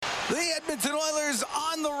The Edmonton Oilers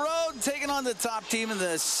on the road, taking on the top team in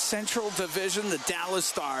the Central Division, the Dallas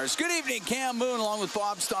Stars. Good evening, Cam Moon, along with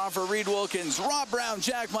Bob Stauffer, Reed Wilkins, Rob Brown,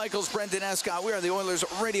 Jack Michaels, Brendan Escott. We are the Oilers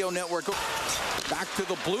Radio Network. Back to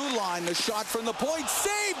the blue line, the shot from the point,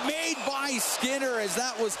 save made by Skinner as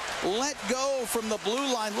that was let go from the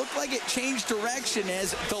blue line. Looked like it changed direction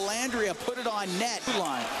as Dellandrea put it on net. Blue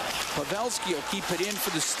line. Pavelski will keep it in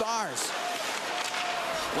for the Stars.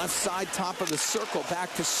 Left side, top of the circle,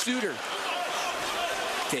 back to Suter.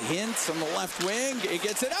 To Hintz on the left wing. He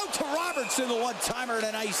gets it out to Robertson, the one-timer, and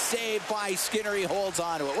a nice save by Skinner. He holds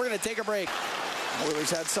on to it. We're going to take a break.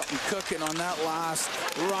 Oilers had something cooking on that last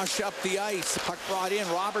rush up the ice. Puck brought in.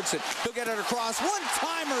 Robertson. He'll get it across.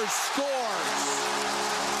 One-timer scores.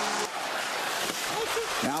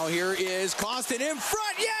 Now here is Kostin in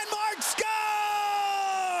front. Janmark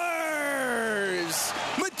scores!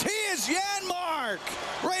 Matthias Janmark!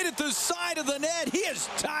 Right at the side of the net. He has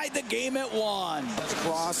tied the game at 1.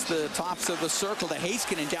 Across the tops of the circle to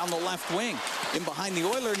Heiskanen down the left wing. In behind the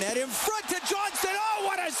Oiler net. In front to Johnston. Oh,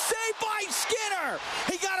 what a save by Skinner.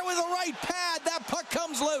 He got it with the right pad. That puck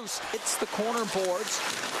comes loose. It's the corner boards.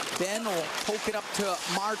 Ben will poke it up to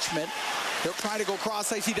Marchment. He'll try to go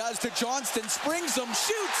cross ice. He does to Johnston. Springs him,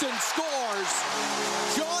 shoots and scores.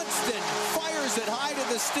 Johnston fires it high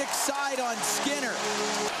to the stick side on Skinner.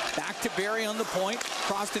 Back to Barrie on the point.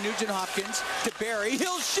 Cross to Nugent Hopkins. To Barrie.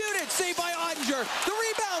 He'll shoot it. Saved by Ottinger. The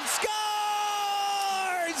rebound.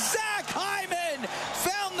 Scores! Zach Hyman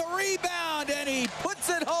found the rebound and he puts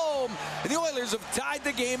it home. The Oilers have tied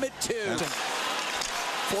the game at 2.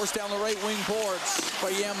 Forced down the right wing boards by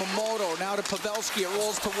Yamamoto. Now to Pavelski. It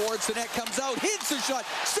rolls towards the net. Comes out. Hits the shot.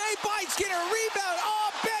 Saved by Skinner. Rebound.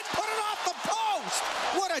 Oh, Ben put it off the post.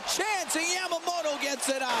 What a chance. And Yamamoto gets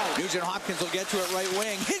it out. Nugent Hopkins will get to it right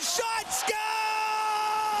wing. His shot scores!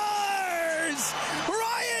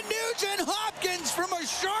 Ryan Nugent Hopkins from a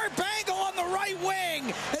sharp angle on the right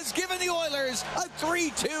wing has given the Oilers a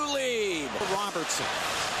 3-2 lead. Robertson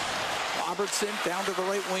down to the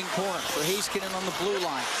right wing corner for Heiskanen on the blue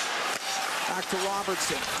line. Back to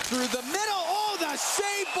Robertson. Through the middle. Oh, the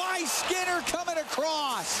save by Skinner coming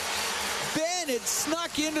across. Ben had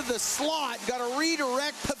snuck into the slot. Got a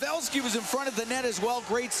redirect. Pavelski was in front of the net as well.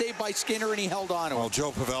 Great save by Skinner, and he held on to it. Well,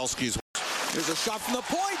 Joe Pavelski's... There's a shot from the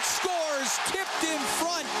point. Scores. Tipped in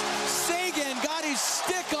front. Sagan got his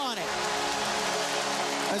stick on it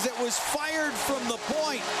as it was fired from the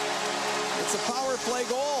point. It's a power play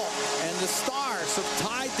goal, and the Stars have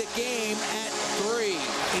tied the game at 3.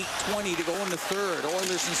 8:20 to go in the third.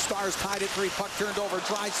 Oilers and Stars tied at 3. Puck turned over.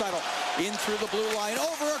 Draisaitl in through the blue line.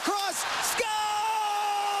 Over, across. Scores!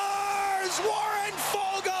 Warren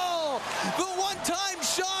Foegele! The one-time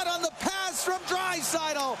shot on the pass from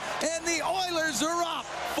Draisaitl, and the Oilers are up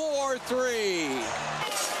 4-3.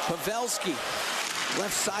 Pavelski.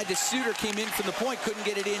 Left side to Suter, came in from the point, couldn't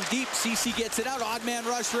get it in deep. CeCe gets it out, odd man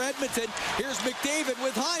rush for Edmonton. Here's McDavid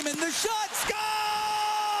with Hyman, the shot, scores!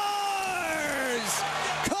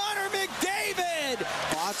 Connor McDavid!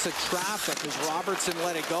 Lots of traffic as Robertson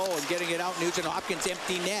let it go and getting it out. Nugent Hopkins,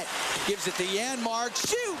 empty net, gives it to Janmark,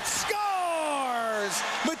 shoots, scores!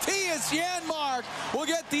 Matthias Janmark will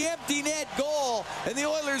get the empty net goal, and the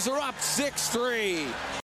Oilers are up 6-3.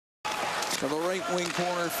 To the right wing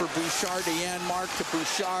corner for Bouchard, to Janmark, to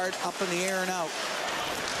Bouchard, up in the air and out.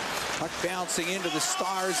 Puck bouncing into the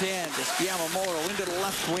Stars' end as Yamamoto into the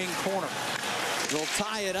left wing corner. They'll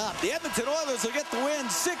tie it up. The Edmonton Oilers will get the win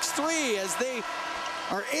 6-3 as they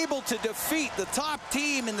are able to defeat the top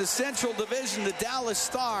team in the Central Division, the Dallas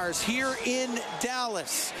Stars, here in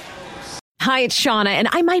Dallas. Hi, it's Shauna, and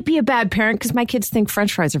I might be a bad parent because my kids think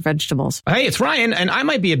French fries are vegetables. Hey, it's Ryan, and I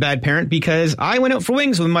might be a bad parent because I went out for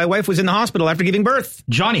wings when my wife was in the hospital after giving birth.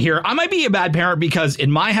 Johnny here. I might be a bad parent because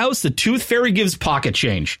in my house, the tooth fairy gives pocket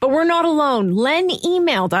change. But we're not alone. Len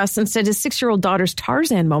emailed us and said his 6-year-old daughter's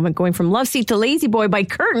Tarzan moment going from love seat to lazy boy by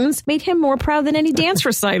curtains made him more proud than any dance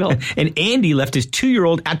recital. And Andy left his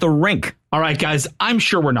 2-year-old at the rink. All right, guys, I'm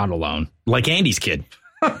sure we're not alone. Like Andy's kid.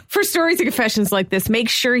 For stories and confessions like this, make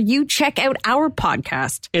sure you check out our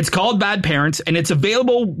podcast. It's called Bad Parents, and it's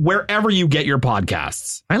available wherever you get your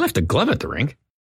podcasts. I left a glove at the rink.